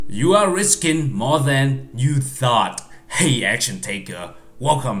You are risking more than you thought. Hey, action taker,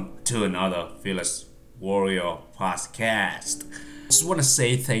 welcome to another Fearless Warrior podcast. Just want to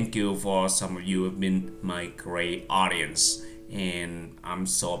say thank you for some of you have been my great audience, and I'm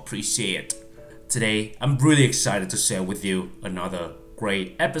so appreciate. Today, I'm really excited to share with you another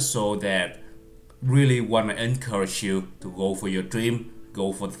great episode that really want to encourage you to go for your dream,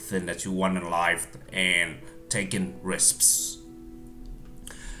 go for the thing that you want in life, and taking risks.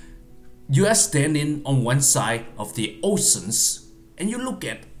 You are standing on one side of the oceans and you look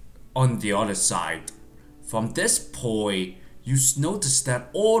at on the other side. From this point, you notice that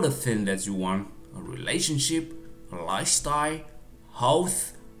all the things that you want, a relationship, a lifestyle,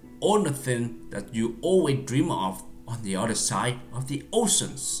 health, all the things that you always dream of on the other side of the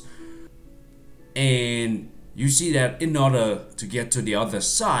oceans. And you see that in order to get to the other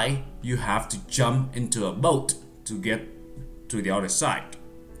side, you have to jump into a boat to get to the other side.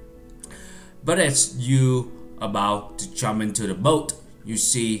 But as you about to jump into the boat, you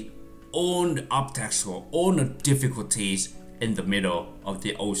see all the obstacles, all the difficulties in the middle of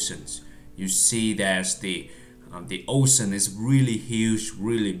the oceans. You see there's the ocean is really huge,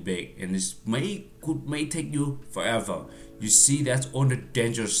 really big, and it may take you forever. You see that's all the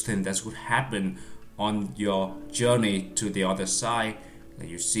dangerous thing that could happen on your journey to the other side. And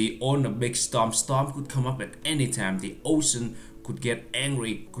you see all the big storm could come up at any time. The ocean could get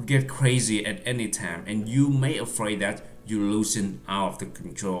angry, could get crazy at any time, and you may afraid that you're losing out of the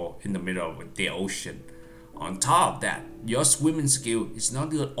control in the middle of the ocean. On top of that, your swimming skill is not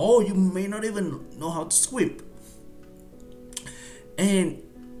good, or you may not even know how to swim. And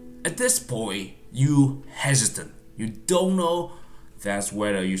at this point, you hesitant. You don't know that's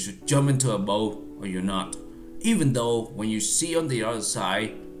whether you should jump into a boat or you're not. Even though when you see on the other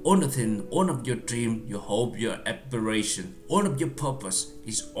side, all of your dream, your hope, your aspiration, all of your purpose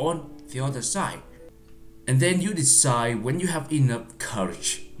is on the other side. And then you decide when you have enough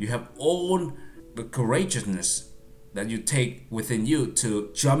courage, you have all the courageousness that you take within you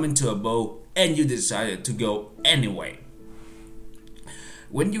to jump into a boat, and you decided to go anyway.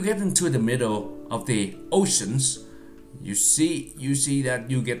 When you get into the middle of the oceans, you see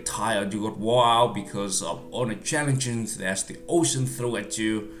that you get tired, you get wore out because of all the challenges that the ocean throw at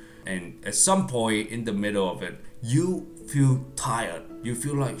you, and at some point in the middle of it, you feel tired. You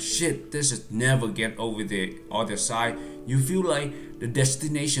feel like shit, this is never get over the other side. You feel like the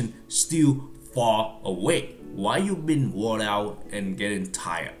destination still far away. Why you been worn out and getting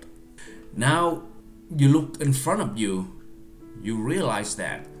tired? Now you look in front of you, you realize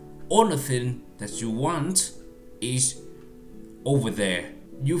that all the thing that you want is over there.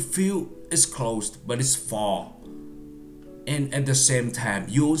 You feel it's closed, but it's far. And at the same time,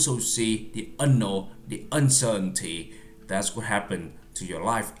 you also see the unknown, the uncertainty that's what happen to your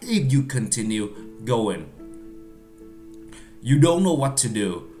life if you continue going. You don't know what to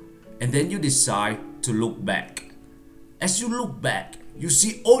do, and then you decide to look back. As you look back, you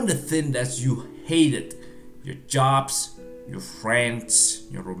see all the things that you hated, your jobs, your friends,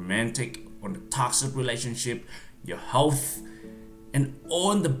 your romantic or the toxic relationship, your health, and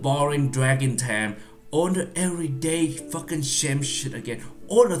all the boring dragging time, all the everyday fucking shame shit again,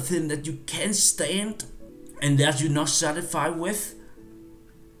 all the things that you can't stand and that you're not satisfied with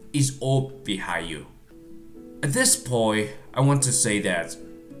is all behind you. At this point, I want to say that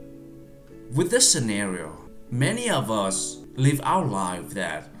with this scenario, many of us live our life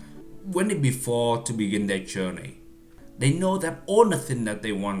that when they before to begin their journey, they know that all the things that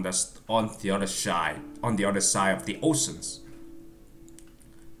they want us on the other side of the oceans.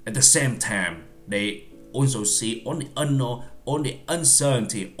 At the same time, they also see all the unknown, all the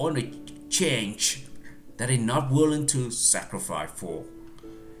uncertainty, all the change that they're not willing to sacrifice for.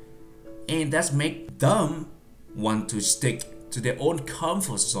 And that's make them want to stick to their own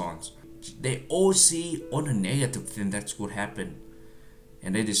comfort zones. They all see all the negative things that could happen,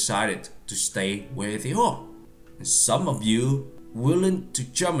 and they decided to stay where they are. And some of you willing to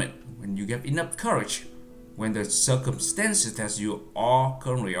jump it when you get enough courage. When the circumstances that you are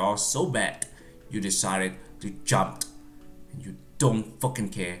currently are so bad, you decided to jump and you don't fucking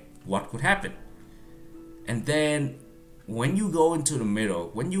care what could happen. And then when you go into the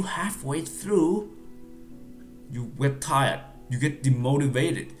middle, when you halfway through, you get tired, you get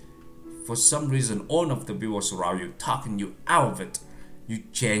demotivated. For some reason, all of the people around you talking you out of it. You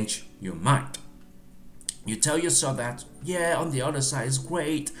change your mind. You tell yourself that, yeah, on the other side is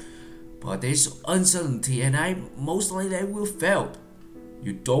great, but there's uncertainty and I will fail.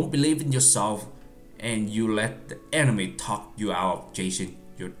 You don't believe in yourself and you let the enemy talk you out of chasing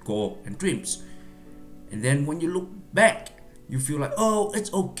your goal and dreams. And then when you look back, you feel like, oh,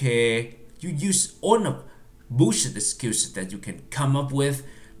 it's okay. You use all the bullshit excuses that you can come up with.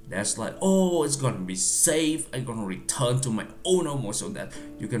 That's like, oh, it's gonna be safe. I'm gonna return to my own normal so that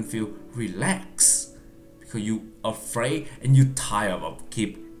you can feel relaxed because you afraid and you tired of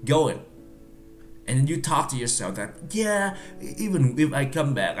keep going. And then you talk to yourself that, yeah, even if I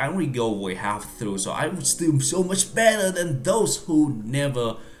come back, I only go way half through, so I would still so much better than those who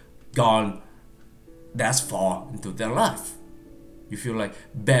never gone that far into their life. You feel like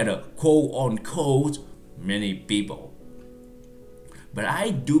better, quote unquote, many people. But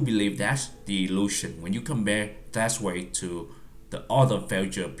I do believe that's the illusion when you compare that way to the other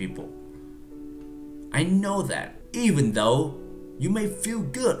failure people. I know that even though you may feel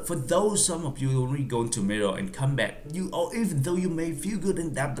good for those some of you only going to middle and come back, or even though you may feel good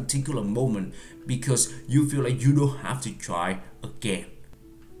in that particular moment because you feel like you don't have to try again.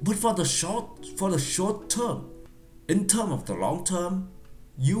 But for the short term, in terms of the long term,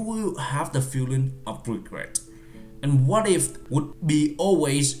 you will have the feeling of regret. And what if would be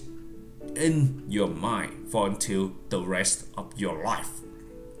always in your mind for until the rest of your life.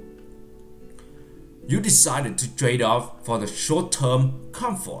 You decided to trade off for the short-term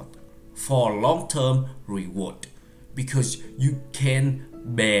comfort for a long-term reward because you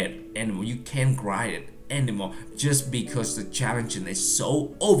can't bear it anymore, you can't grind it anymore just because the challenge is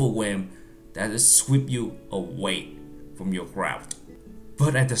so overwhelmed that it sweeps you away from your ground.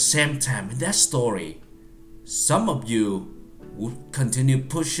 But at the same time, in that story, some of you would continue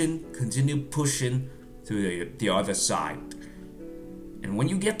pushing to the other side. And when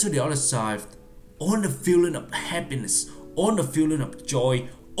you get to the other side, all the feeling of happiness, all the feeling of joy,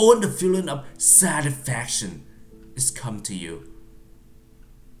 all the feeling of satisfaction is come to you.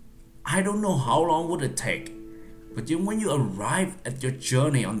 I don't know how long would it take, but then when you arrive at your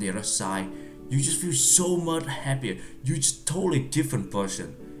journey on the other side, you just feel so much happier. You're just totally different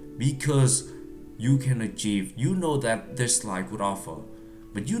person because you can achieve. You know that this life would offer,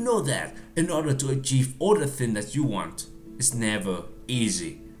 but you know that in order to achieve all the things that you want, it's never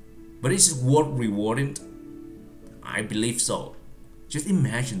easy. But is it worth rewarding? I believe so. Just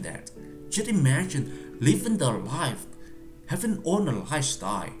imagine that. Just imagine living the life, having all the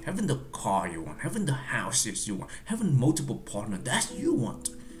lifestyle, having the car you want, having the houses you want, having multiple partners that you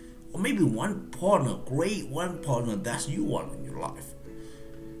want. Or maybe one partner, great one partner that you want in your life.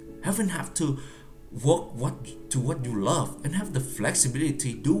 Having have to work what you love and have the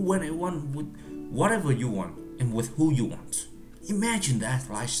flexibility, do what you want with whatever you want and with who you want. Imagine that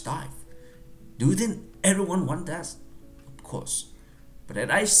lifestyle. Do you think everyone wants that? Of course. But as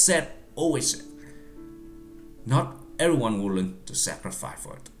I said, always said, not everyone willing to sacrifice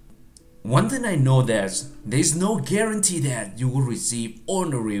for it. One thing I know that there's no guarantee that you will receive all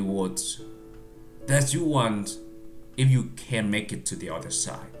the rewards that you want if you can make it to the other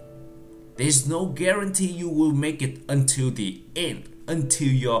side. There's no guarantee you will make it until the end, until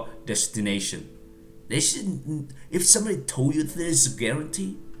your destination. If somebody told you there's a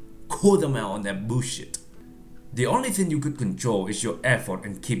guarantee, call them out on that bullshit. The only thing you could control is your effort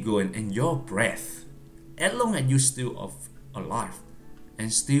and keep going and your breath. As long as you're still alive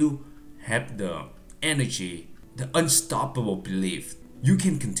and still have the energy, the unstoppable belief, you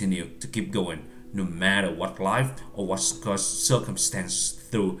can continue to keep going no matter what life or what circumstance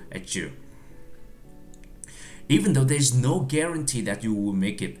throw at you. Even though there's no guarantee that you will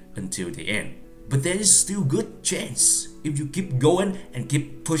make it until the end. But there is still good chance. If you keep going and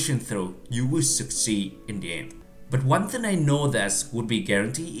keep pushing through, you will succeed in the end. But one thing I know that would be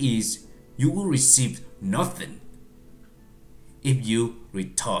guaranteed is you will receive nothing if you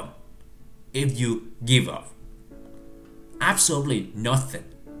return, if you give up. Absolutely nothing.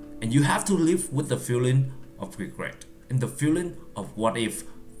 And you have to live with the feeling of regret and the feeling of what if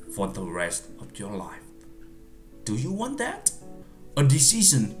for the rest of your life. Do you want that? A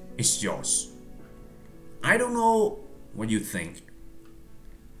decision is yours. I don't know what you think,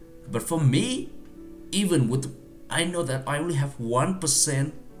 but for me, I know that I only have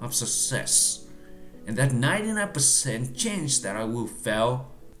 1% of success, and that 99% chance that I will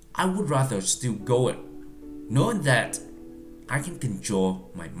fail. I would rather still go it, knowing that I can control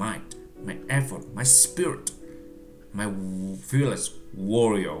my mind, my effort, my spirit, my fearless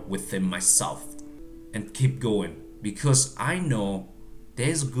warrior within myself, and keep going because I know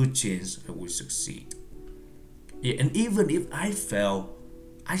there's a good chance I will succeed. Yeah, and even if I fail,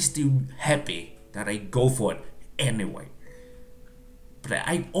 I still happy that I go for it anyway. But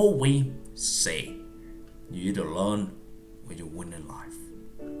I always say, you either learn or you win in life.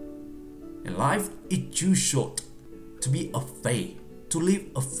 And life is too short to be afraid to live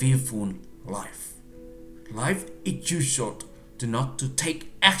a fearful life. Life is too short to not to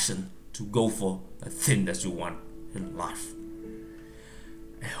take action to go for the thing that you want in life.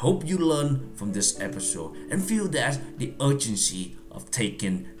 I hope you learn from this episode and feel that the urgency of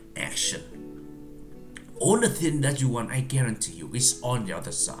taking action. All the thing that you want, I guarantee you, is on the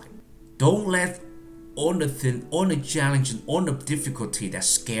other side. Don't let all the challenge and all the difficulty that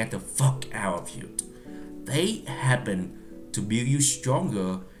scare the fuck out of you. They happen to build you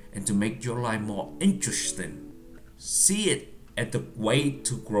stronger and to make your life more interesting. See it as the way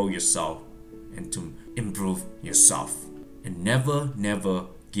to grow yourself and to improve yourself. And never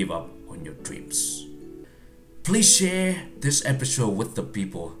give up on your dreams. Please share this episode with the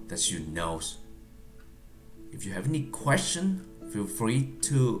people that you know. If you have any question, feel free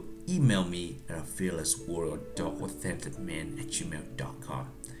to email me at fearlesswarrior.authenticman@gmail.com.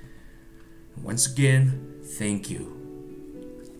 Once again, thank you.